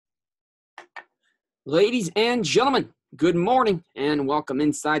Ladies and gentlemen, good morning and welcome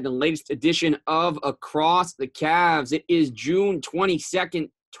inside the latest edition of Across the Cavs. It is June 22nd,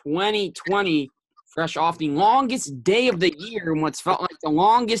 2020, fresh off the longest day of the year and what's felt like the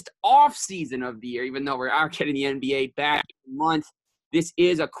longest off season of the year, even though we are getting the NBA back in a month. This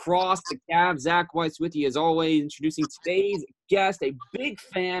is Across the Cavs. Zach Weiss with you as always, introducing today's guest, a big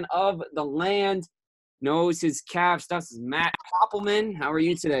fan of the land, knows his Cavs stuff. This is Matt Koppelman. How are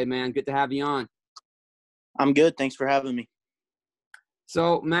you today, man? Good to have you on. I'm good. Thanks for having me.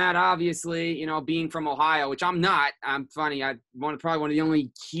 So, Matt, obviously, being from Ohio, which I'm not. I'm funny. I'm probably one of the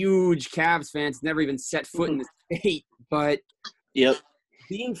only huge Cavs fans never even set foot in the state. But Yep.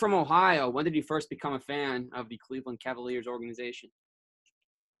 being from Ohio, when did you first become a fan of the Cleveland Cavaliers organization?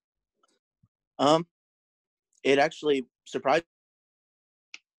 It actually surprised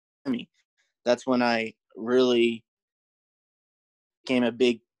me. That's when I really became a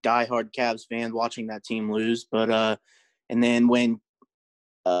big diehard Cavs fan watching that team lose. But and then when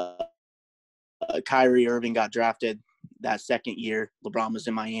Kyrie Irving got drafted that second year, LeBron was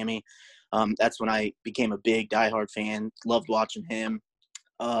in Miami. That's when I became a big diehard fan. Loved watching him.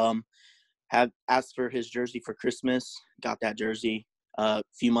 Have asked for his jersey for Christmas. Got that jersey a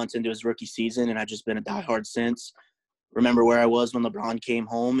few months into his rookie season, and I've just been a diehard since. Remember where I was when LeBron came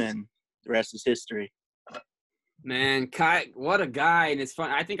home, and the rest is history. Man, what a guy. And it's fun.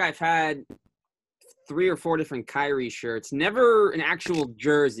 I think I've had 3 or 4 different Kyrie shirts. Never an actual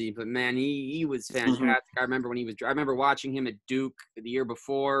jersey, but man, he was fantastic. Mm-hmm. I remember watching him at Duke the year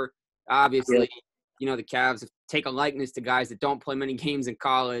before. Obviously, Yep. The Cavs take a likeness to guys that don't play many games in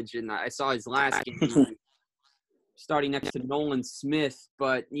college, and I saw his last game starting next to Nolan Smith.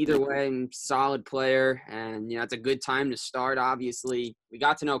 But either way, solid player, and it's a good time to start. Obviously, we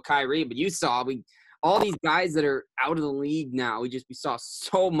got to know Kyrie, but you saw all these guys that are out of the league now, we saw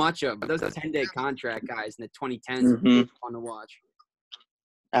so much of. But those 10-day contract guys in the 2010s were fun to watch.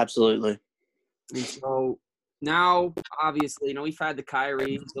 Absolutely. And so now, obviously, we've had the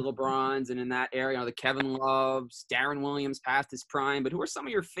Kyries, the LeBrons, and in that area, the Kevin Loves, Darren Williams past his prime. But who are some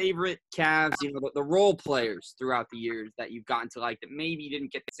of your favorite Cavs, the role players throughout the years that you've gotten to like that maybe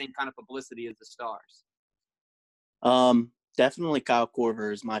didn't get the same kind of publicity as the stars? Definitely Kyle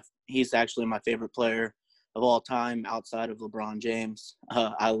Korver he's actually my favorite player of all time outside of LeBron James.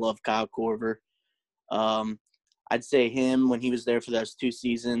 I love Kyle Korver. I'd say him when he was there for those 2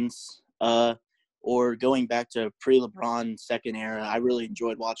 seasons, or going back to pre-LeBron second era. I really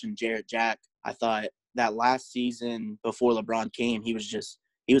enjoyed watching Jarrett Jack. I thought that last season before LeBron came, he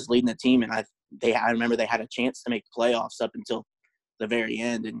was leading the team, and I remember they had a chance to make the playoffs up until the very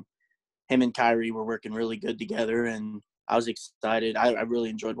end, and him and Kyrie were working really good together, and I was excited. I really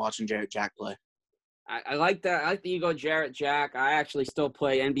enjoyed watching Jarrett Jack play. I like that. I like that you go Jarrett Jack. I actually still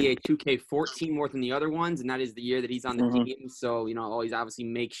play NBA 2K14 more than the other ones, and that is the year that he's on the team. So, always obviously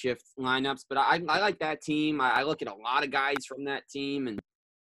makeshift lineups. But I like that team. I look at a lot of guys from that team, and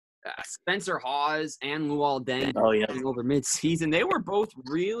Spencer Hawes and Luol Deng over midseason. They were both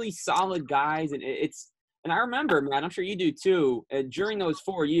really solid guys, and and I remember, man, I'm sure you do too. During those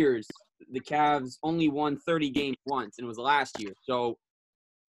 4 years, the Cavs only won 30 games once, and it was last year. So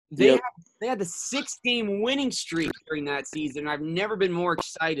they had the 6-game winning streak during that season. I've never been more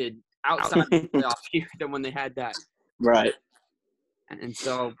excited outside of the playoff year than when they had that. Right. And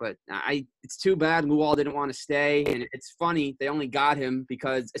so, but it's too bad Luol didn't want to stay. And it's funny, they only got him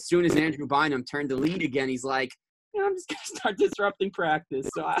because as soon as Andrew Bynum turned the lead again, he's like, I'm just going to start disrupting practice.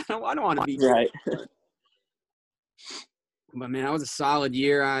 So I don't want to be right. But, man, that was a solid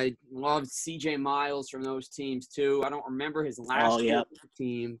year. I loved C.J. Miles from those teams, too. I don't remember his last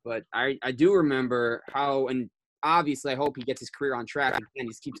team, but I do remember how – and obviously I hope he gets his career on track. Again, he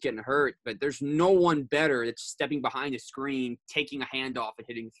just keeps getting hurt. But there's no one better that's stepping behind a screen, taking a handoff and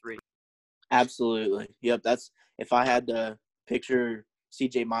hitting 3. Absolutely. Yep, that's – if I had to picture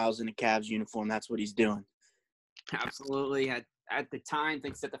C.J. Miles in a Cavs uniform, that's what he's doing. Absolutely. At the time, I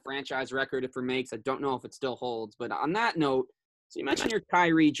think set the franchise record for makes. I don't know if it still holds. But on that note, so you mentioned your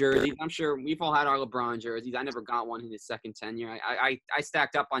Kyrie jerseys. I'm sure we've all had our LeBron jerseys. I never got one in his second tenure. I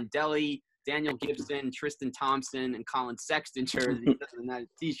stacked up on Delly, Daniel Gibson, Tristan Thompson, and Colin Sexton jerseys and that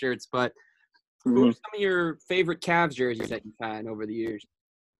T-shirts. But who are some of your favorite Cavs jerseys that you've had over the years?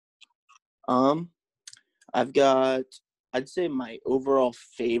 I've got – I'd say my overall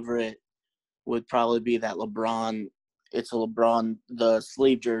favorite would probably be that LeBron – it's a LeBron, the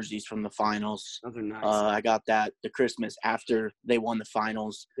sleeve jerseys from the finals. Those are nice. I got that the Christmas after they won the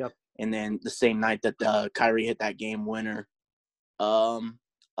finals. Yep. And then the same night that Kyrie hit that game winner.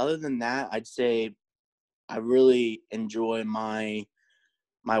 Other than that, I'd say I really enjoy my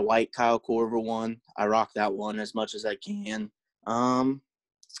my white Kyle Korver one. I rock that one as much as I can.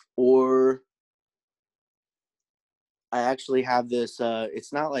 Or I actually have this.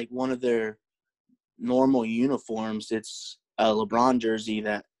 It's not like one of their normal uniforms. It's a LeBron jersey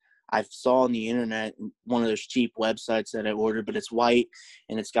that I saw on the internet, one of those cheap websites that I ordered, but it's white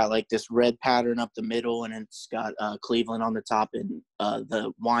and it's got like this red pattern up the middle, and it's got Cleveland on the top in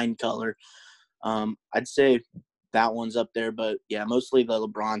the wine color. I'd say that one's up there, but yeah, mostly the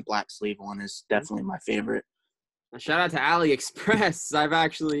LeBron black sleeve one is definitely my favorite. Shout out to AliExpress. I've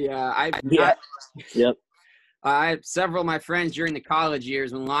actually, Yep. I have several of my friends during the college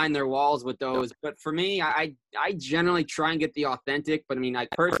years would line their walls with those. But for me, I generally try and get the authentic. But I mean, I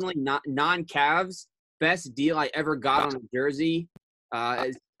personally, not non-Cavs, best deal I ever got on a jersey.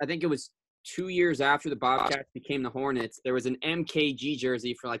 I think it was 2 years after the Bobcats became the Hornets. There was an MKG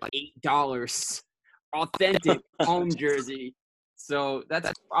jersey for like $8, authentic home jersey. So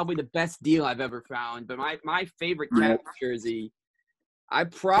that's probably the best deal I've ever found. But my favorite Cavs jersey, I love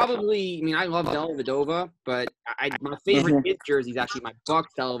Dellavedova, but my favorite kid jersey is actually my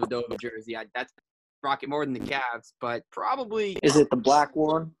Bucks Dellavedova jersey. That's rocket more than the Cavs, but probably. Is it the black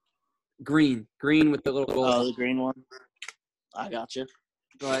one? Green with the little gold. Oh, the green one. I gotcha.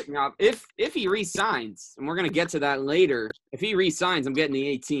 But now, if he re-signs, and we're gonna get to that later, if he re-signs, I'm getting the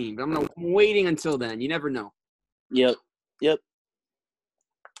 18. But I'm waiting until then. You never know. Yep.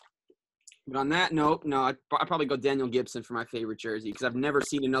 But on that note, no, I'd probably go Daniel Gibson for my favorite jersey because I've never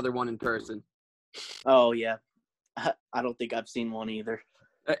seen another one in person. Oh, yeah. I don't think I've seen one either.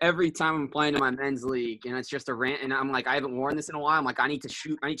 Every time I'm playing in my men's league and it's just a rant, and I'm like, I haven't worn this in a while. I'm like, I need to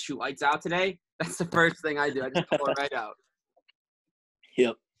shoot lights out today. That's the first thing I do. I just pull it right out.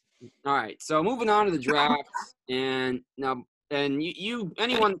 Yep. All right. So moving on to the draft, and you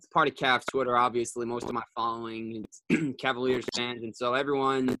anyone that's part of Cavs Twitter, obviously most of my following is Cavaliers fans, and so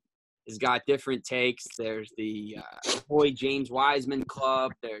everyone has got different takes. There's the boy James Wiseman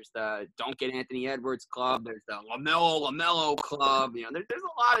club. There's the don't get Anthony Edwards club. There's the LaMelo club. You know, there's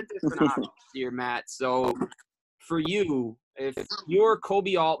a lot of different options here, Matt. So for you, if you're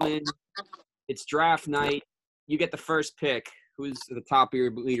Kobe Altman, it's draft night. You get the first pick. Who's at the top of your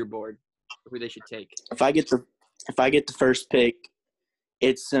leaderboard? Who they should take? If I get the first pick,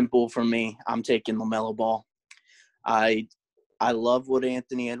 it's simple for me. I'm taking LaMelo Ball. I love what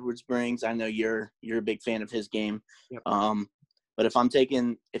Anthony Edwards brings. I know you're a big fan of his game. Yep. But if I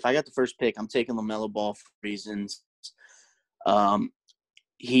got the first pick, I'm taking LaMelo Ball for reasons.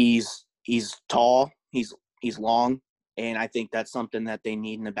 He's tall, he's long, and I think that's something that they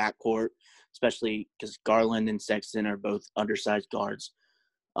need in the backcourt, especially because Garland and Sexton are both undersized guards.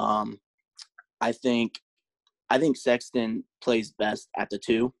 I think Sexton plays best at the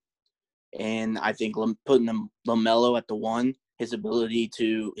 2, and I think putting LaMelo at the 1. His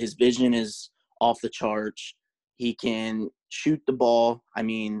vision is off the charts. He can shoot the ball. I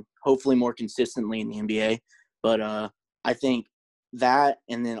mean, hopefully more consistently in the NBA. But I think that,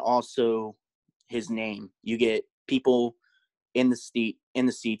 and then also his name. You get people in the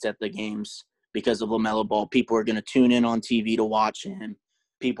seats at the games because of LaMelo Ball. People are going to tune in on TV to watch him.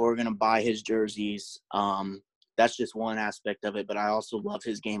 People are going to buy his jerseys. That's just one aspect of it. But I also love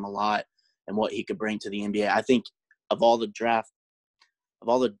his game a lot and what he could bring to the NBA. I think of all the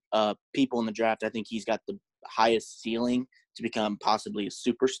people in the draft, I think he's got the highest ceiling to become possibly a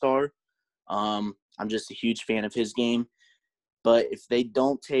superstar. I'm just a huge fan of his game. But if they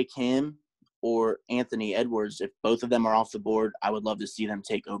don't take him or Anthony Edwards, if both of them are off the board, I would love to see them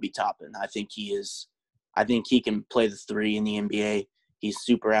take Obi Toppin. I think he can play the 3 in the NBA. He's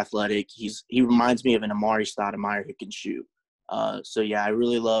super athletic. He reminds me of an Amari Stoudemire who can shoot. So yeah, I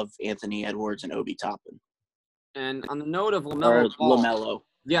really love Anthony Edwards and Obi Toppin. And on the note of LaMelo.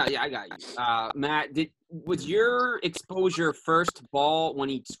 Yeah, I got you. Matt, was your exposure first Ball when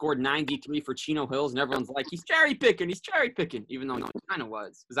he scored 93 for Chino Hills, and everyone's like, he's cherry picking, even though he kind of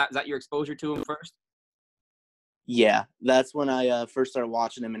was. Was that your exposure to him first? Yeah, that's when I first started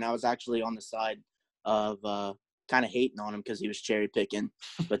watching him, and I was actually on the side of kind of hating on him because he was cherry picking.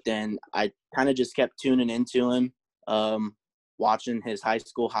 But then I kind of just kept tuning into him, watching his high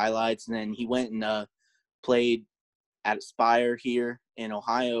school highlights, and then he went and played at Aspire here in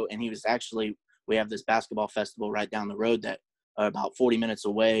Ohio, and he was actually – we have this basketball festival right down the road that about 40 minutes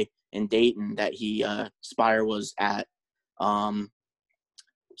away in Dayton that Aspire was at.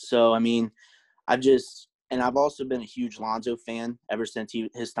 So, I mean, I've also been a huge Lonzo fan ever since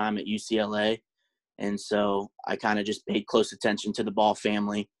his time at UCLA. And so I kind of just paid close attention to the Ball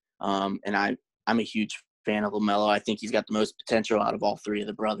family. And I'm a huge fan of LaMelo. I think he's got the most potential out of all 3 of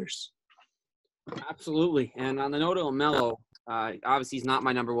the brothers. Absolutely. And on the note of LaMelo, Obviously, he's not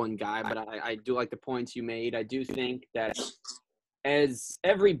my number one guy, but I do like the points you made. I do think that as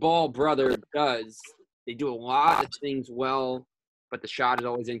every Ball brother does, they do a lot of things well, but the shot is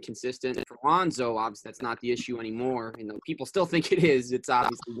always inconsistent. For Lonzo, obviously, that's not the issue anymore. People still think it is. It's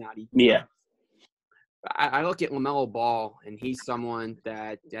obviously not. Yeah. I look at LaMelo Ball, and he's someone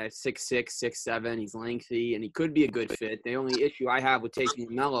that 6'6", 6'7", he's lengthy, and he could be a good fit. The only issue I have with taking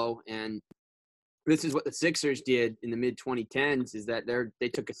LaMelo, and this is what the Sixers did in the mid-2010s, is that they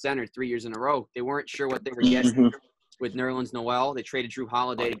took a center 3 years in a row. They weren't sure what they were getting with Nerlens Noel. They traded Drew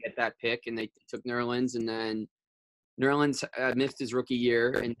Holiday to get that pick, and they took Nerlens, and then Nerlens missed his rookie year,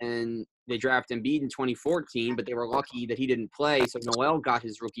 and then they drafted Embiid in 2014, but they were lucky that he didn't play, so Noel got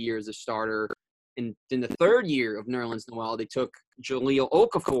his rookie year as a starter. And in the third year of Nerlens Noel, they took Jahlil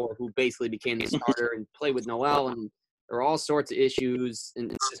Okafor, who basically became the starter and played with Noel, and there were all sorts of issues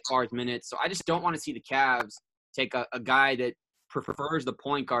in as far as minutes. So I just don't want to see the Cavs take a guy that prefers the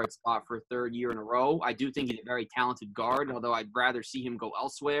point guard spot for a third year in a row. I do think he's a very talented guard, although I'd rather see him go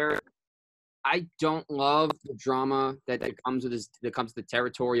elsewhere. I don't love the drama that comes with the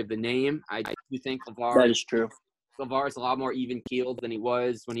territory of the name. I do think That is true. LeVar is a lot more even keeled than he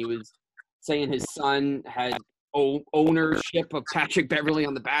was when he was saying his son had ownership of Patrick Beverley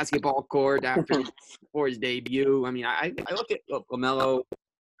on the basketball court before his debut. I mean, I look at LaMelo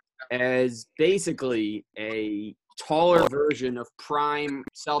as basically a taller version of prime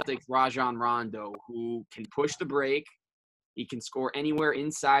Celtics Rajon Rondo, who can push the break. He can score anywhere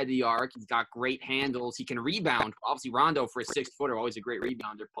inside the arc. He's got great handles. He can rebound. Obviously, Rondo, for a 6-footer, always a great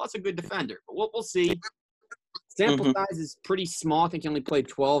rebounder, plus a good defender. But we'll see. Sample size is pretty small. I think he only played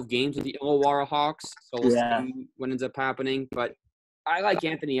 12 games with the Illawarra Hawks, so we'll see what ends up happening. But I like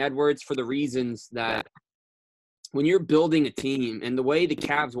Anthony Edwards for the reasons that when you're building a team, and the way the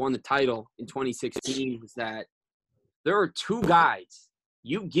Cavs won the title in 2016 is that there are two guys.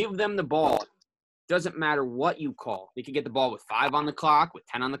 You give them the ball. Doesn't matter what you call. They could get the ball with 5 on the clock, with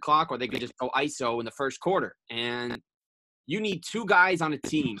 10 on the clock, or they could just go ISO in the first quarter. And you need two guys on a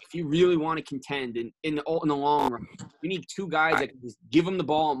team if you really want to contend in the long run. You need two guys that can just give them the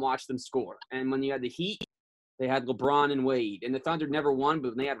ball and watch them score. And when you had the Heat, they had LeBron and Wade. And the Thunder never won, but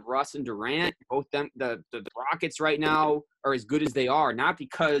when they had Russ and Durant, both them, the Rockets right now are as good as they are, not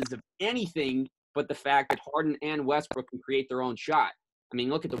because of anything, but the fact that Harden and Westbrook can create their own shot. I mean,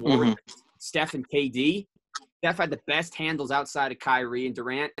 look at the Warriors, Steph and KD. Steph had the best handles outside of Kyrie, and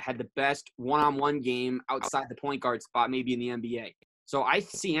Durant had the best one-on-one game outside the point guard spot, maybe in the NBA. So I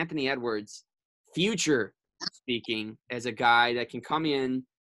see Anthony Edwards, future speaking, as a guy that can come in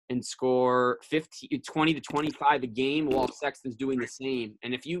and score 20 to 25 a game while Sexton's doing the same.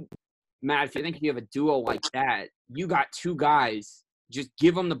 And Matt, if you have a duo like that, you got two guys. Just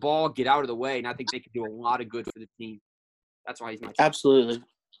give them the ball, get out of the way, and I think they could do a lot of good for the team. That's why he's my choice. Absolutely.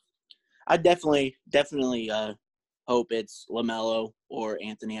 I definitely hope it's LaMelo or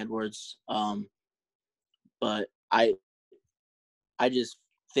Anthony Edwards. But I just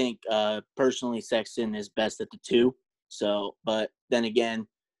think personally Sexton is best at the 2. So, but then again,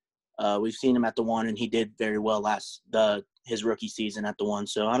 we've seen him at the 1, and he did very well his rookie season at the 1.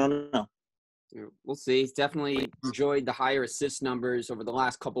 So I don't know. We'll see. He's definitely enjoyed the higher assist numbers over the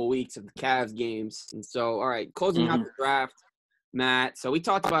last couple of weeks of the Cavs games. And so, all right, closing out the draft. Matt, so we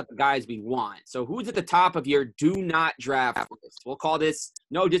talked about the guys we want. So who's at the top of your do not draft list? We'll call this,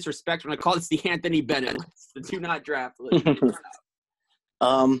 no disrespect, I'm going to call this the Anthony Bennett list, the do not draft list.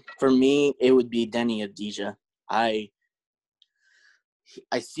 For me, it would be Denny Avdija. I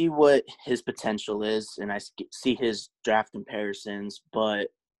see what his potential is, and I see his draft comparisons, but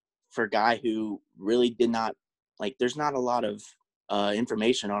for a guy who really did not, there's not a lot of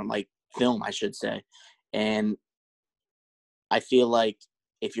information on, film, I should say. And I feel like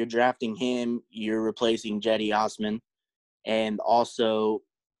if you're drafting him, you're replacing Cedi Osman. And also,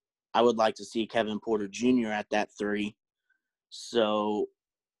 I would like to see Kevin Porter Jr. at that 3. So,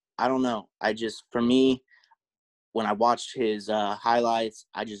 I don't know. For me, when I watched his highlights,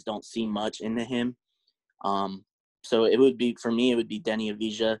 I just don't see much into him. So, it would be Denny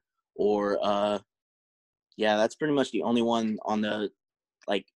Avdija or, that's pretty much the only one on the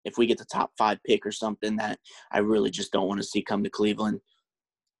if we get the top 5 pick or something that I really just don't want to see come to Cleveland.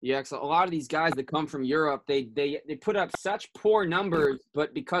 Yeah, so a lot of these guys that come from Europe, they put up such poor numbers,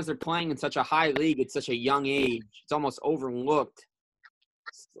 but because they're playing in such a high league at such a young age, it's almost overlooked.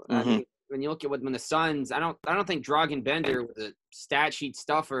 I mean, when you look at when the Suns, I don't think Dragan Bender was a stat sheet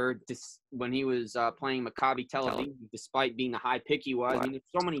stuffer when he was playing Maccabi Tel Aviv, despite being the high pick he was. I mean, there's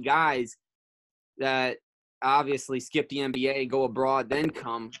so many guys that obviously skip the NBA, go abroad, then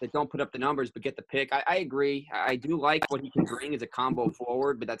come, that don't put up the numbers but get the pick. I agree. I do like what he can bring as a combo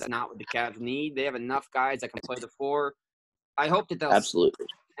forward, but that's not what the Cavs need. They have enough guys that can play the four. I hope that they'll – Absolutely.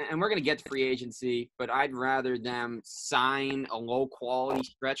 and we're going to get to free agency, but I'd rather them sign a low-quality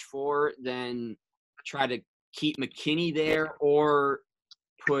stretch four than try to keep McKinney there or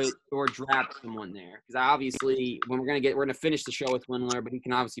draft someone there. Because obviously, when we're going to finish the show with Windler, but he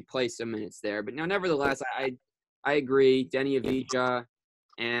can obviously play some minutes there. But nevertheless, I agree. Denny Avdija,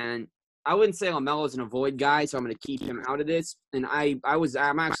 and I wouldn't say LaMelo's an avoid guy, so I'm going to keep him out of this. And I'm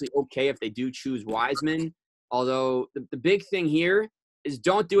actually okay if they do choose Wiseman. Although the big thing here is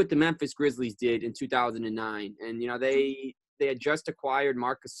don't do what the Memphis Grizzlies did in 2009. And, they had just acquired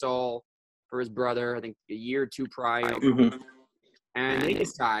Marc Gasol for his brother, I think a year or two prior. Mm-hmm. And they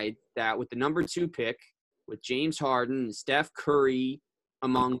decide that with the number 2 pick, with James Harden and Steph Curry,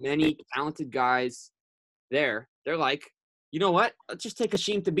 among many talented guys there, they're like, you know what? Let's just take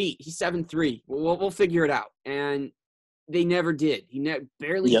Hasheem Thabeet. He's 7'3". We'll figure it out. And they never did. He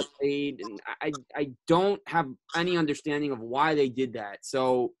barely played, and I don't have any understanding of why they did that.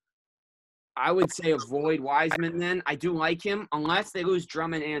 So I would say avoid Wiseman then. I do like him, unless they lose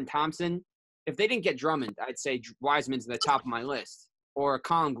Drummond and Thompson. If they didn't get Drummond, I'd say Wiseman's at the top of my list. Or a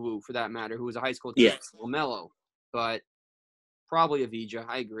Kongwu, for that matter, who was a high school teacher, LaMelo. But probably Avdija.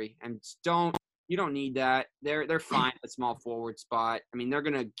 I agree. And you don't need that. They're fine at the small forward spot. I mean, they're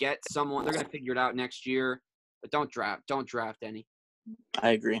going to get someone. They're going to figure it out next year. But don't draft any.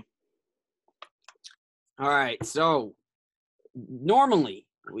 I agree. All right. So normally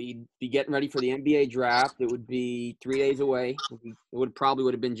we'd be getting ready for the NBA draft. It would be 3 days away. It probably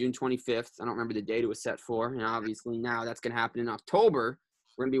would have been June 25th. I don't remember the date it was set for. And obviously now that's going to happen in October.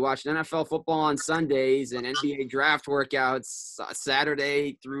 We're going to be watching NFL football on Sundays and NBA draft workouts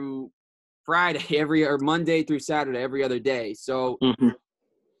Saturday through Friday, Monday through Saturday, every other day. So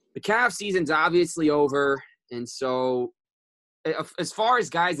the Cavs season's obviously over. And so as far as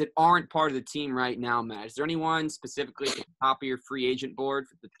guys that aren't part of the team right now, Matt, is there anyone specifically at the top of your free agent board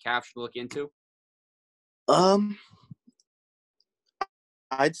that the Cavs should look into?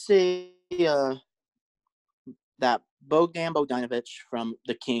 I'd say that Bogdan Bogdanovic from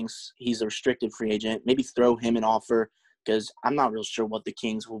the Kings, he's a restricted free agent. Maybe throw him an offer, because I'm not real sure what the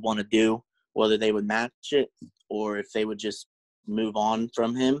Kings would want to do, whether they would match it or if they would just move on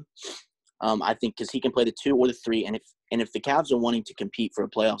from him. I think because he can play the 2 or the 3, and if the Cavs are wanting to compete for a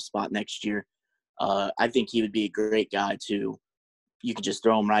playoff spot next year, I think he would be a great guy to. You could just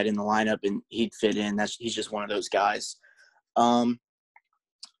throw him right in the lineup and he'd fit in. He's just one of those guys. Other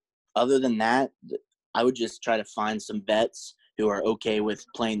than that, I would just try to find some vets who are okay with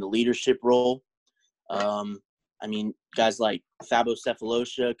playing the leadership role. I mean, guys like Fabo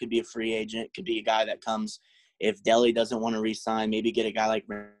Cephalosha could be a free agent, could be a guy that comes if Delly doesn't want to re-sign, maybe get a guy like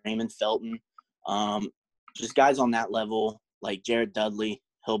Raymond Felton. Just guys on that level, like Jared Dudley,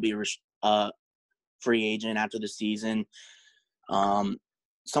 he'll be a free agent after the season.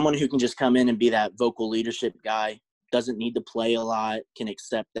 Someone who can just come in and be that vocal leadership guy, doesn't need to play a lot, can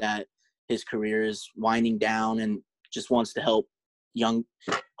accept that his career is winding down and just wants to help the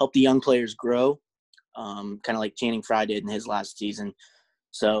young players grow, kind of like Channing Frye did in his last season.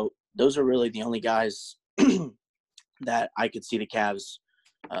 So those are really the only guys that I could see the Cavs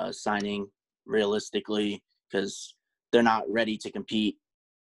signing realistically, because they're not ready to compete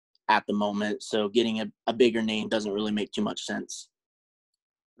at the moment. So getting a bigger name doesn't really make too much sense.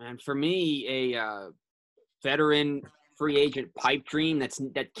 And for me, a veteran free agent pipe dream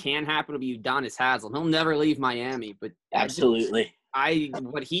that can happen will be Udonis Haslem. He'll never leave Miami, but absolutely,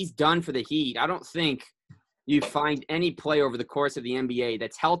 what he's done for the Heat, I don't think you find any player over the course of the NBA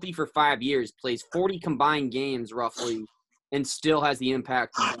that's healthy for 5 years, plays 40 combined games roughly, and still has the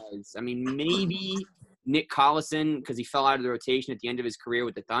impact he does. I mean, maybe Nick Collison, because he fell out of the rotation at the end of his career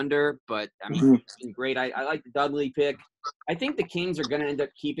with the Thunder, but I mean, it's been great. I like the Dudley pick. I think the Kings are going to end up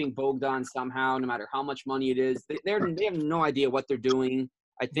keeping Bogdan somehow, no matter how much money it is. They have no idea what they're doing.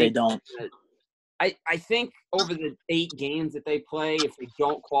 I think they don't. I think over the 8 games that they play, if they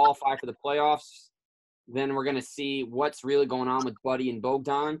don't qualify for the playoffs, then we're going to see what's really going on with Buddy and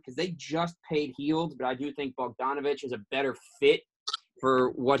Bogdan, because they just paid Hield, but I do think Bogdanovic is a better fit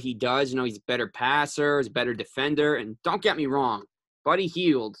for what he does. You know, he's a better passer, he's a better defender, and don't get me wrong, Buddy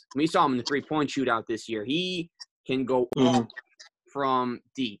Hield, we saw him in the three-point shootout this year. He can go up from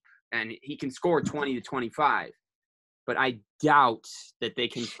deep, and he can score 20 to 25. But I doubt that they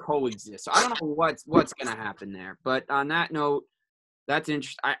can coexist. So I don't know what's going to happen there. But on that note, That's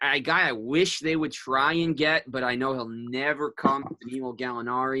interesting. A guy I wish they would try and get, but I know he'll never come. Danilo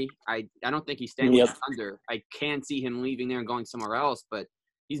Gallinari. I don't think he's staying with the Thunder. I can see him leaving there and going somewhere else, but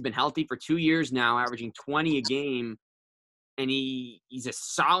he's been healthy for 2 years now, averaging 20 a game, and he's a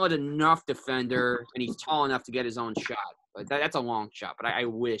solid enough defender, and he's tall enough to get his own shot. But that's a long shot. But I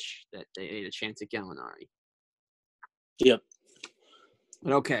wish that they had a chance at Gallinari. Yep.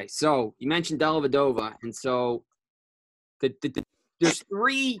 But okay, so you mentioned Dellavedova, and so there's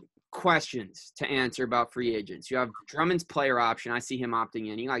 3 questions to answer about free agents. You have Drummond's player option. I see him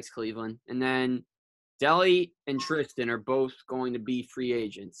opting in. He likes Cleveland. And then Delly and Tristan are both going to be free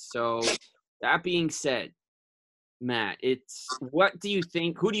agents. So that being said, Matt, who do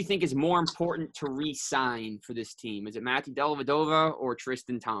you think is more important to re-sign for this team? Is it Matthew Dellavedova or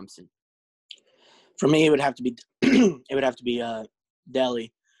Tristan Thompson? For me, it would have to be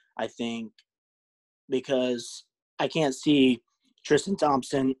Delly, I think, because I can't see Tristan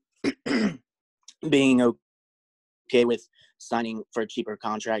Thompson being okay with signing for a cheaper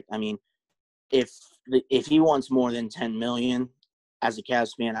contract. I mean, if he wants more than $10 million, as a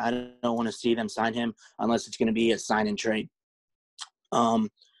Cavs fan, I don't want to see them sign him unless it's going to be a sign and trade.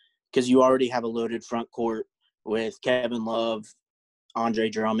 Because you already have a loaded front court with Kevin Love, Andre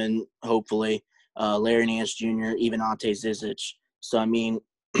Drummond, hopefully, Larry Nance Jr., even Ante Zizic. So, I mean,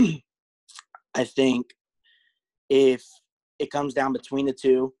 I think if it comes down between the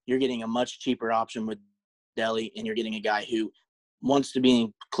two, you're getting a much cheaper option with Delly, and you're getting a guy who wants to be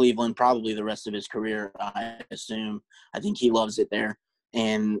in Cleveland probably the rest of his career, I assume. I think he loves it there.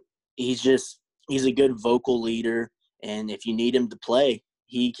 And he's a good vocal leader. And if you need him to play,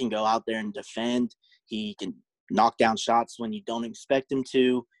 he can go out there and defend. He can knock down shots when you don't expect him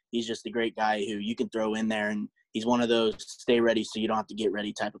to. He's just a great guy who you can throw in there, and he's one of those stay ready so you don't have to get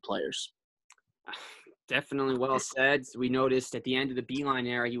ready type of players. Definitely well said. So we noticed at the end of the Beeline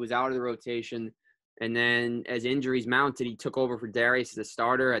era, he was out of the rotation. And then as injuries mounted, he took over for Darius as a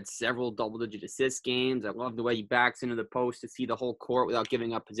starter, had several double-digit assist games. I love the way he backs into the post to see the whole court without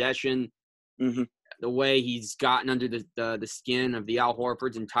giving up possession. Mm-hmm. The way he's gotten under the skin of the Al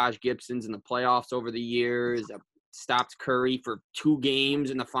Horfords and Taj Gibsons in the playoffs over the years, stopped Curry for 2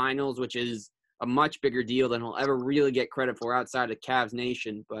 games in the finals, which is a much bigger deal than he'll ever really get credit for outside of Cavs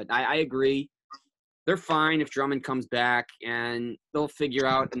Nation. But I agree. They're fine if Drummond comes back, and they'll figure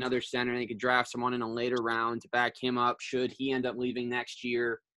out another center. They could draft someone in a later round to back him up should he end up leaving next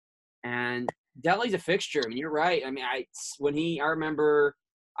year. And Delly's a fixture. I mean, you're right. I mean, I remember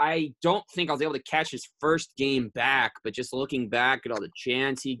I don't think I was able to catch his first game back, but just looking back at all the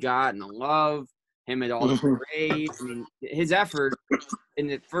chants he got and the love, him at all the parades. I mean, his effort in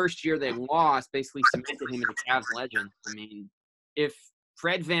the first year they lost basically cemented him as a Cavs legend. I mean, if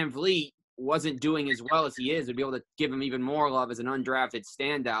Fred VanVleet wasn't doing as well as he is, would be able to give him even more love as an undrafted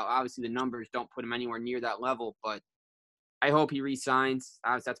standout. Obviously, the numbers don't put him anywhere near that level, but I hope he re-signs.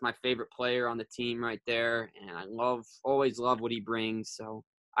 Obviously, that's my favorite player on the team right there, and I always love what he brings. So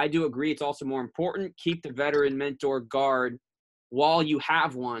I do agree. It's also more important, keep the veteran mentor guard while you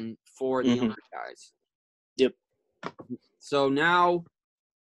have one for the younger guys. Yep. So now,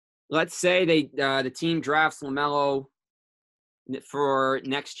 let's say the team drafts LaMelo for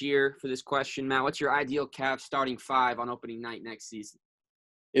next year for this question. Matt, what's your ideal Cavs starting 5 on opening night next season?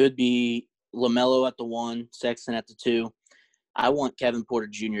 It would be LaMelo at the 1, Sexton at the 2. I want Kevin Porter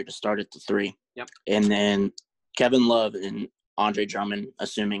Jr. to start at the 3. Yep. And then Kevin Love and Andre Drummond,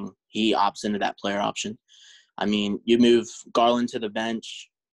 assuming he opts into that player option. I mean, you move Garland to the bench,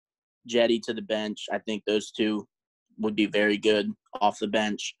 Jetty to the bench. I think those 2 would be very good off the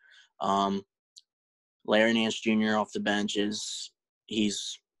bench. Larry Nance Jr. off the bench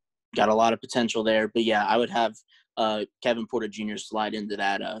he's got a lot of potential there. But, yeah, I would have Kevin Porter Jr. slide into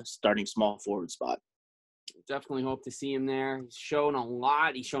that starting small forward spot. Definitely hope to see him there. He's shown a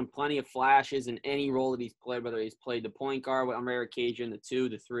lot. He's shown plenty of flashes in any role that he's played, whether he's played the point guard on rare occasion, the 2,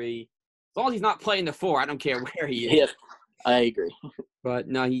 the 3. As long as he's not playing the 4, I don't care where he is. Yeah, I agree. But,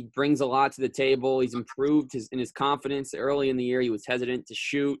 no, he brings a lot to the table. He's improved in his confidence. Early in the year, he was hesitant to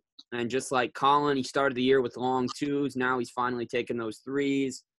shoot. And just like Colin, he started the year with long 2s. Now he's finally taking those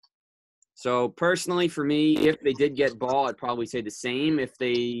 3s. So, personally, for me, if they did get Ball, I'd probably say the same. If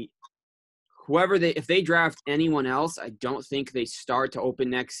they draft anyone else, I don't think they start to open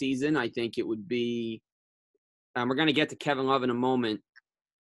next season. I think it would be we're going to get to Kevin Love in a moment,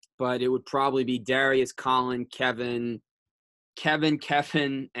 but it would probably be Darius, Colin, Kevin,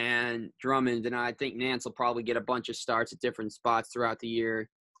 and Drummond. And I think Nance will probably get a bunch of starts at different spots throughout the year,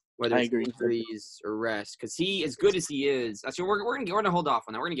 whether it's injuries or rest. Because he, as good as he is, so we're going to hold off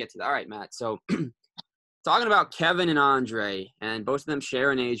on that. We're going to get to that. All right, Matt. So talking about Kevin and Andre, and both of them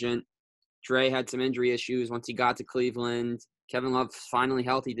share an agent. Dre had some injury issues once he got to Cleveland. Kevin Love's finally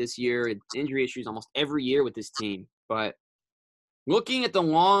healthy this year. Injury issues almost every year with this team. But looking at the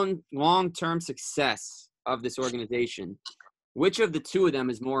long-term success of this organization, which of the two of them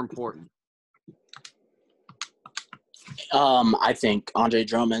is more important? I think Andre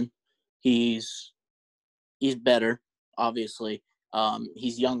Drummond. He's better, obviously.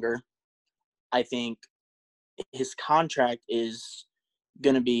 He's younger. I think his contract is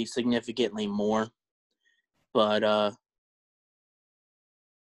going to be significantly more. But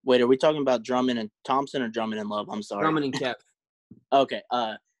wait, are we talking about Drummond and Thompson or Drummond and Love? I'm sorry. Drummond and Kev. Okay.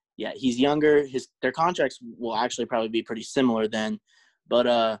 Yeah, he's younger. Their contracts will actually probably be pretty similar then.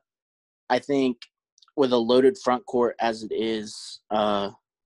 But I think with a loaded front court as it is,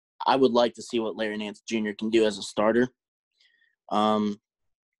 I would like to see what Larry Nance Jr. can do as a starter.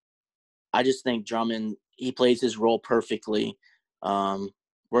 I just think Drummond, he plays his role perfectly. We're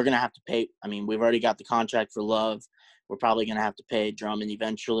going to have to pay. I mean, we've already got the contract for Love. We're probably going to have to pay Drummond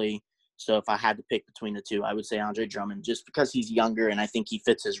eventually. So if I had to pick between the two, I would say Andre Drummond, just because he's younger and I think he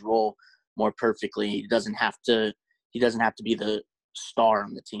fits his role more perfectly. He doesn't have to be the star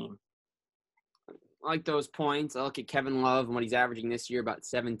on the team. I like those points. I look at Kevin Love and what he's averaging this year, about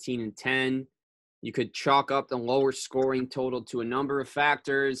 17 and 10. You could chalk up the lower scoring total to a number of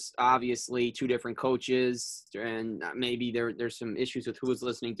factors. Obviously, two different coaches, and maybe there's some issues with who was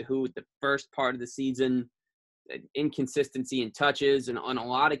listening to who at the first part of the season. Inconsistency in touches, and on a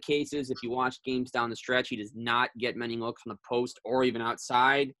lot of cases, if you watch games down the stretch, he does not get many looks on the post or even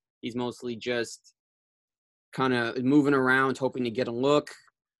outside. He's mostly just kind of moving around, hoping to get a look.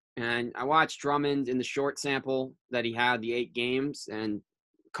 And I watched Drummond in the short sample that he had, the 8 games, and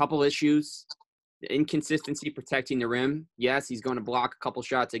a couple issues. The inconsistency protecting the rim. Yes, he's going to block a couple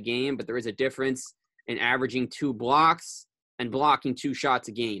shots a game, but there is a difference in averaging 2 blocks and blocking 2 shots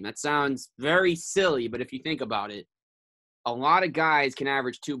a game. That sounds very silly, but if you think about it, a lot of guys can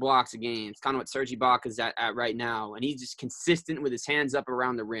average 2 blocks a game. It's kind of what Serge Ibaka's at right now, and he's just consistent with his hands up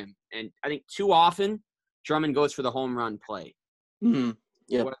around the rim. And I think too often, Drummond goes for the home run play. Mm-hmm.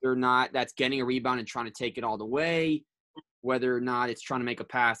 Yep. Whether or not that's getting a rebound and trying to take it all the way, whether or not it's trying to make a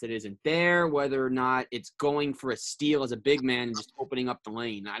pass that isn't there, whether or not it's going for a steal as a big man and just opening up the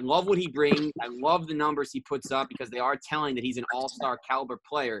lane. I love what he brings. I love the numbers he puts up because they are telling that he's an all-star caliber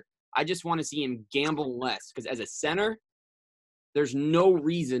player. I just want to see him gamble less because as a center, there's no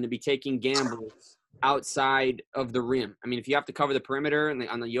reason to be taking gambles outside of the rim. I mean, if you have to cover the perimeter and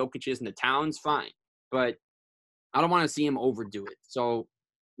on the Jokic's and the Towns, fine. But I don't want to see him overdo it. So,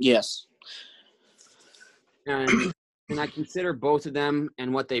 yes. And I consider both of them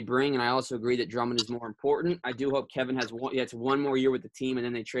and what they bring, and I also agree that Drummond is more important. I do hope Kevin has one more year with the team, and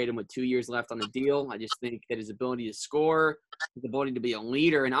then they trade him with 2 years left on the deal. I just think that his ability to score, his ability to be a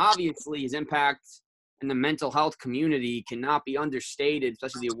leader, and obviously his impact in the mental health community cannot be understated,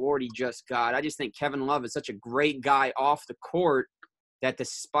 especially the award he just got. I just think Kevin Love is such a great guy off the court that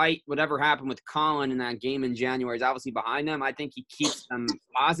despite whatever happened with Colin in that game in January is obviously behind them. I think he keeps them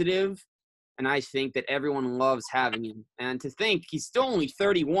positive. And I think that everyone loves having him. And to think he's still only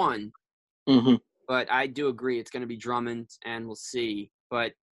 31, but I do agree it's going to be Drummond, and we'll see.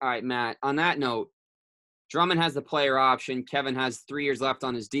 But, all right, Matt, on that note, Drummond has the player option. Kevin has 3 years left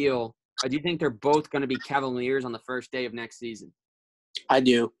on his deal. I do think they're both going to be Cavaliers on the first day of next season. I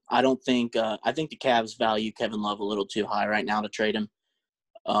do. I don't think I think the Cavs value Kevin Love a little too high right now to trade him.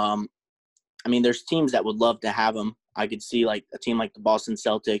 I mean, there's teams that would love to have him. I could see, like, a team like the Boston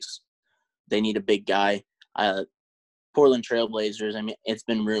Celtics. They need a big guy. Portland Trailblazers, I mean, it's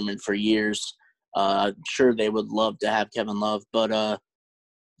been rumored for years. Sure, they would love to have Kevin Love, but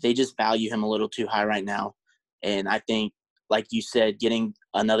they just value him a little too high right now. And I think, like you said, getting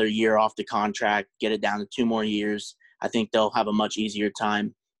another year off the contract, get it down to 2 more years, I think they'll have a much easier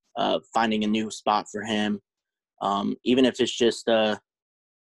time finding a new spot for him. Even if it's just a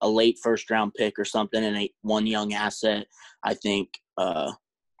late first-round pick or something and one young asset, I think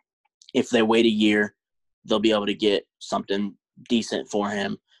if they wait a year, they'll be able to get something decent for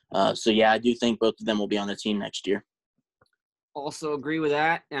him. So, yeah, I do think both of them will be on the team next year. Also agree with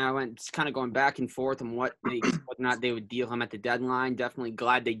that. And I went kind of going back and forth on whether or not they would deal him at the deadline. Definitely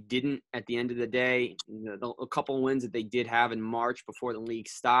glad they didn't at the end of the day. A couple of wins that they did have in March before the league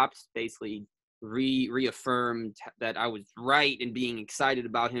stopped basically reaffirmed that I was right in being excited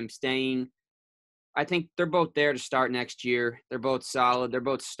about him staying. I think they're both there to start next year. They're both solid. They're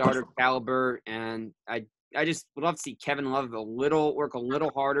both starter caliber, and I just would love to see Kevin Love work a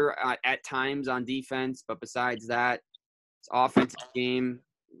little harder at times on defense. But besides that, his offensive game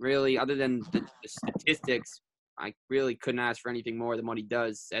really, other than the statistics, I really couldn't ask for anything more than what he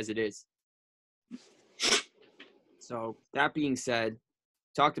does as it is. So that being said,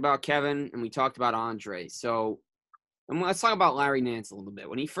 talked about Kevin and we talked about Andre. So let's talk about Larry Nance a little bit.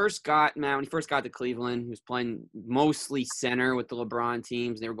 When he first got to Cleveland, he was playing mostly center with the LeBron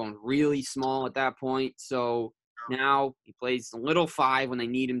teams. They were going really small at that point. So now he plays a little 5 when they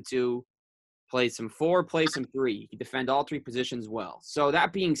need him to, plays some 4, plays some 3. He can defend all 3 positions well. So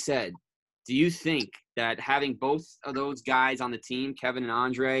that being said, do you think that having both of those guys on the team, Kevin and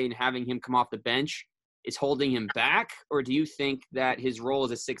Andre, and having him come off the bench is holding him back? Or do you think that his role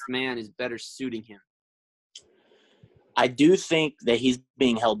as a sixth man is better suiting him? I do think that he's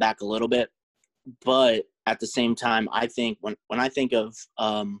being held back a little bit, but at the same time, I think when I think of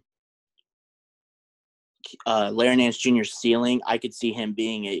Larry Nance Jr.'s ceiling, I could see him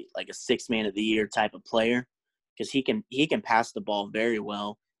being a 6 man of the year type of player because he can pass the ball very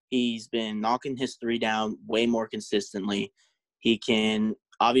well. He's been knocking his 3 down way more consistently. He can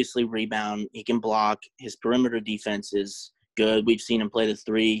obviously rebound. He can block. His perimeter defense is good. We've seen him play the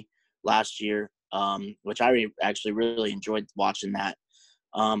 3 last year. Which I actually really enjoyed watching that.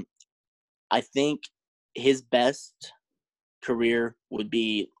 I think his best career would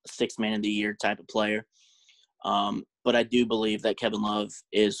be 6 man of the year type of player. But I do believe that Kevin Love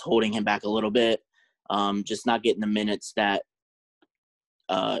is holding him back a little bit, just not getting the minutes that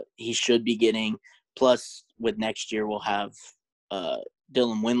he should be getting. Plus, with next year, we'll have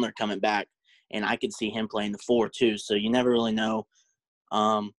Dylan Windler coming back, and I could see him playing the 4 too. So you never really know.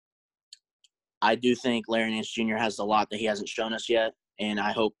 I do think Larry Nance Jr. has a lot that he hasn't shown us yet, and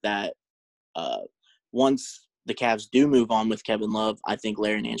I hope that once the Cavs do move on with Kevin Love, I think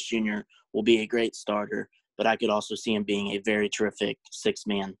Larry Nance Jr. will be a great starter, but I could also see him being a very terrific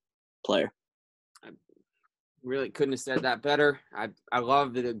 6-man player. I really couldn't have said that better. I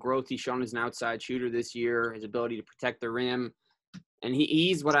love the growth he's shown as an outside shooter this year, his ability to protect the rim. And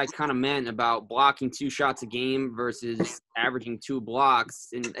he's what I kind of meant about blocking 2 shots a game versus averaging 2 blocks.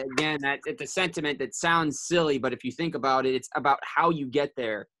 And again, it's a sentiment that sounds silly, but if you think about it, it's about how you get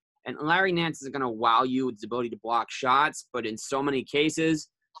there. And Larry Nance is going to wow you with his ability to block shots, but in so many cases,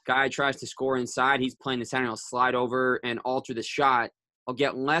 guy tries to score inside, he's playing the center, he'll slide over and alter the shot. He'll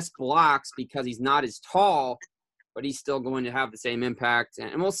get less blocks because he's not as tall, but he's still going to have the same impact.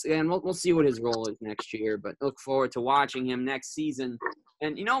 And we'll see what his role is next year, but look forward to watching him next season.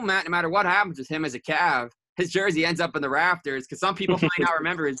 And, Matt, no matter what happens with him as a Cav, his jersey ends up in the rafters because some people might not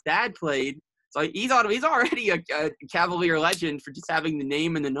remember his dad played. So he's already a Cavalier legend for just having the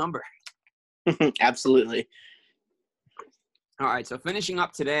name and the number. Absolutely. All right, so finishing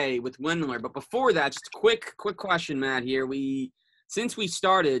up today with Windler. But before that, just a quick question, Matt, here. Since we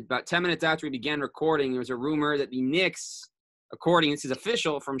started, about 10 minutes after we began recording, there was a rumor that the Knicks, this is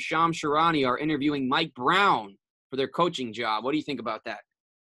official from Shams Charania, are interviewing Mike Brown for their coaching job. What do you think about that?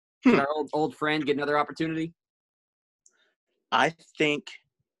 Should our old friend get another opportunity? I think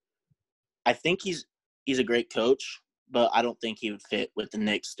he's a great coach, but I don't think he would fit with the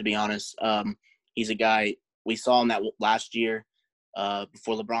Knicks, to be honest. He's a guy – we saw him that last year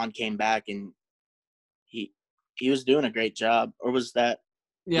before LeBron came back, and he was doing a great job. Or was that?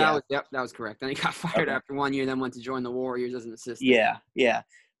 Yeah. That was correct. Then he got fired after 1 year, then went to join the Warriors as an assistant. Yeah.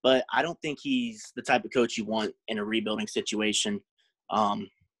 But I don't think he's the type of coach you want in a rebuilding situation.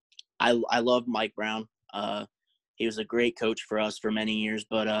 I love Mike Brown. He was a great coach for us for many years,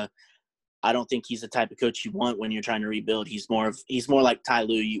 but I don't think he's the type of coach you want when you're trying to rebuild. He's more like Ty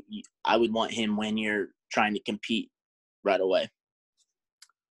Lue. I would want him when you're trying to compete right away.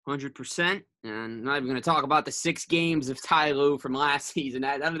 100%. And I'm not even going to talk about the 6 games of Ty Lue from last season.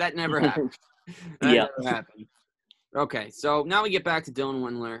 That never happened. Never happened. Okay, so now we get back to Dylan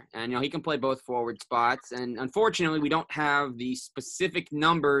Windler. And, he can play both forward spots. And unfortunately, we don't have the specific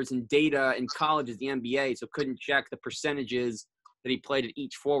numbers and data in college as the NBA, so couldn't check the percentages that he played at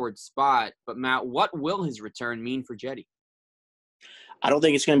each forward spot. But, Matt, what will his return mean for Jetty? I don't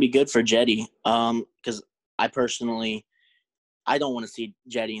think it's going to be good for Jetty because I don't want to see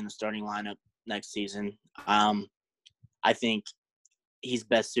Jetty in the starting lineup next season. I think he's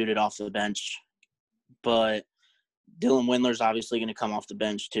best suited off the bench. But Dylan Windler's obviously going to come off the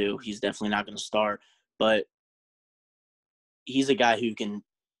bench too. He's definitely not going to start. But he's a guy who can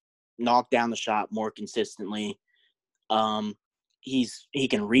knock down the shot more consistently. He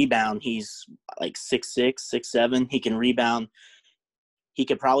can rebound. He's like 6'6", 6'7". He can rebound. He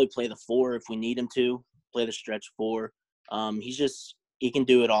could probably play the 4 if we need him to, play the stretch 4. He can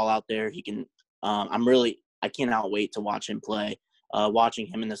do it all out there. He can. I cannot wait to watch him play. Watching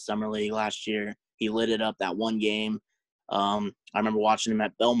him in the summer league last year, he lit it up that one game. I remember watching him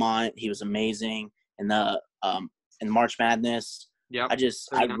at Belmont. He was amazing. In the in March Madness, Yep.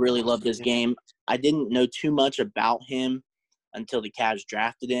 I really loved his game. I didn't know too much about him until the Cavs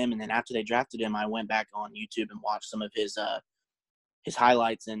drafted him, and then after they drafted him, I went back on YouTube and watched some of his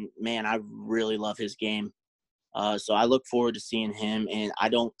highlights, and man, I really love his game. So I look forward to seeing him, and I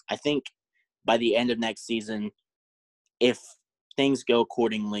think by the end of next season, if things go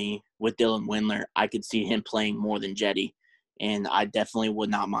accordingly with Dylan Windler, I could see him playing more than Jetty, and I definitely would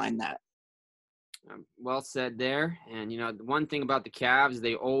not mind that. Well said there. And, the one thing about the Cavs,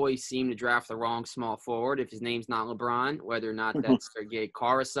 they always seem to draft the wrong small forward if his name's not LeBron, whether or not that's Sergei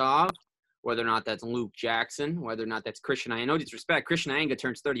Karasov, whether or not that's Luke Jackson, whether or not that's Christian. I know disrespect. Christian Anga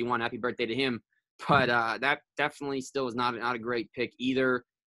turns 31. Happy birthday to him. But that definitely still is not a great pick either.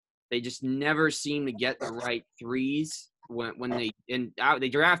 They just never seem to get the right threes when they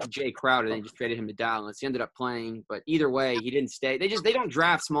drafted Jay Crowder. They just traded him to Dallas. He ended up playing, but either way, he didn't stay. They don't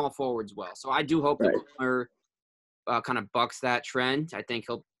draft small forwards well. So I do hope that Windler kind of bucks that trend. I think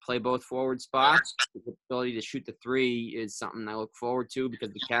he'll play both forward spots. His ability to shoot the three is something I look forward to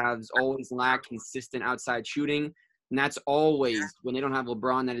because the Cavs always lack consistent outside shooting. And that's always when they don't have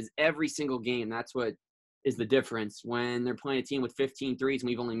LeBron. That is every single game. That's what is the difference when they're playing a team with 15 threes and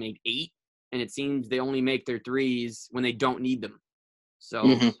we've only made 8. And it seems they only make their threes when they don't need them.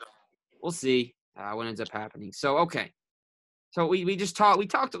 So we'll see what ends up happening. So, okay. So we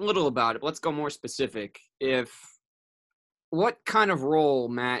talked a little about it, but let's go more specific. What kind of role,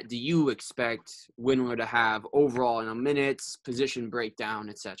 Matt, do you expect Windler to have overall in minutes, position breakdown,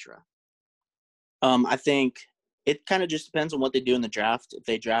 etc.? I think it kind of just depends on what they do in the draft. If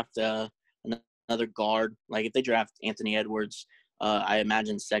they draft another guard, like if they draft Anthony Edwards, I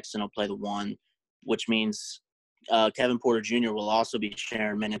imagine Sexton will play the 1, which means Kevin Porter Jr. will also be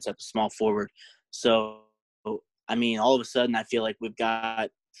sharing minutes at the small forward. So, I mean, all of a sudden I feel like we've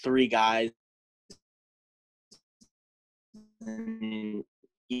got 3 guys. And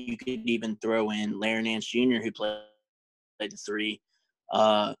you could even throw in Larry Nance Jr., who played the 3.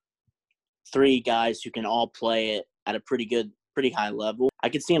 3 guys who can all play it at a pretty high level. I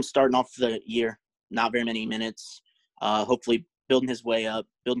could see him starting off the year, not very many minutes, hopefully building his way up,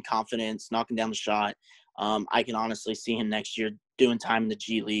 building confidence, knocking down the shot. I can honestly see him next year doing time in the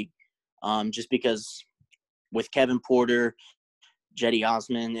G League, just because with Kevin Porter, Jetty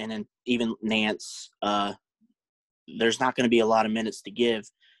Osman, and then even Nance, there's not going to be a lot of minutes to give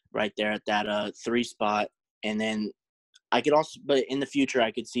right there at that 3 spot. And then but in the future,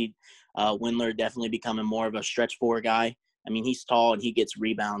 I could see Windler definitely becoming more of a stretch 4 guy. I mean, he's tall and he gets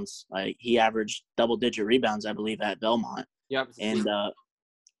rebounds. Like he averaged double-digit rebounds, I believe, at Belmont. Yep.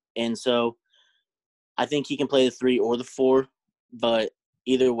 And so I think he can play the 3 or the 4, but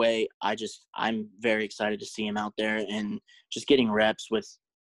either way, I'm very excited to see him out there and just getting reps with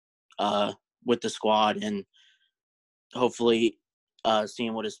the squad and hopefully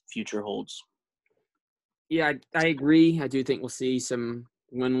seeing what his future holds. Yeah, I agree. I do think we'll see some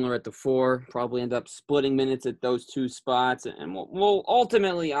Windler at the 4, probably end up splitting minutes at those 2 spots. And we'll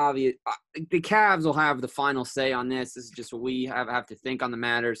ultimately, the Cavs will have the final say on this. This is just what we have to think on the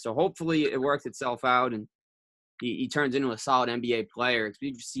matter. So hopefully it works itself out and he turns into a solid NBA player. Because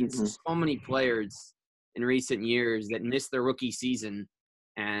we've seen so many players in recent years that miss their rookie season.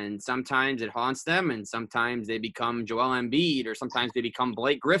 And sometimes it haunts them, and sometimes they become Joel Embiid, or sometimes they become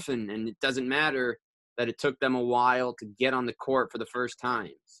Blake Griffin, and it doesn't matter that it took them a while to get on the court for the first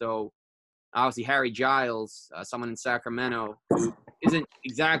time. So, obviously, Harry Giles, someone in Sacramento, who isn't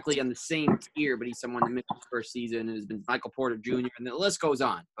exactly on the same tier, but he's someone that missed his first season, and has been Michael Porter Jr., and the list goes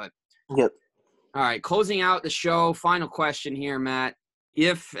on. But yep. All right, closing out the show, final question here, Matt.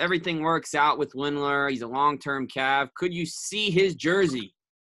 If everything works out with Windler, he's a long-term Cav, could you see his jersey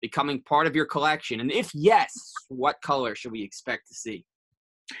becoming part of your collection? And if yes, what color should we expect to see?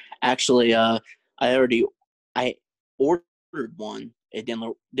 Actually, I ordered one, a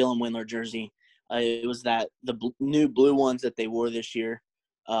Dylan Windler jersey. It was the new blue ones that they wore this year,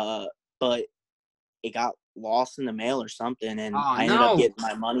 but it got lost in the mail or something, and I ended up getting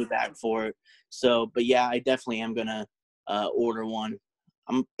my money back for it. So, but yeah, I definitely am gonna order one.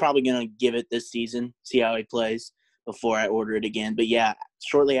 I'm probably gonna give it this season, see how he plays before I order it again. But yeah,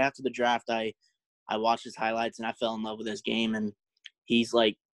 shortly after the draft, I watched his highlights and I fell in love with his game. And he's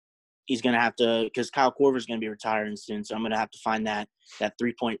gonna have to, because Kyle Korver's gonna be retiring soon, so I'm gonna have to find that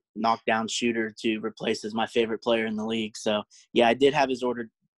 3-point knockdown shooter to replace as my favorite player in the league. So yeah, I did have his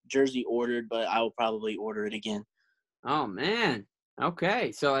jersey ordered, but I will probably order it again. Oh man.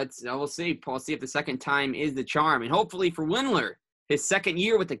 Okay, so we'll see. We'll see if the second time is the charm, and hopefully for Windler, his second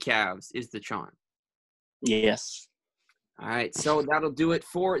year with the Cavs is the charm. Yes. All right, so that'll do it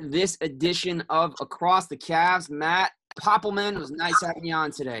for this edition of Across the Cavs. Matt Poppelman, it was nice having you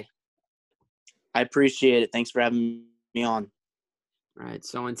on today. I appreciate it. Thanks for having me on. All right,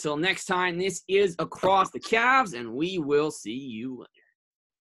 so until next time, this is Across the Cavs, and we will see you later.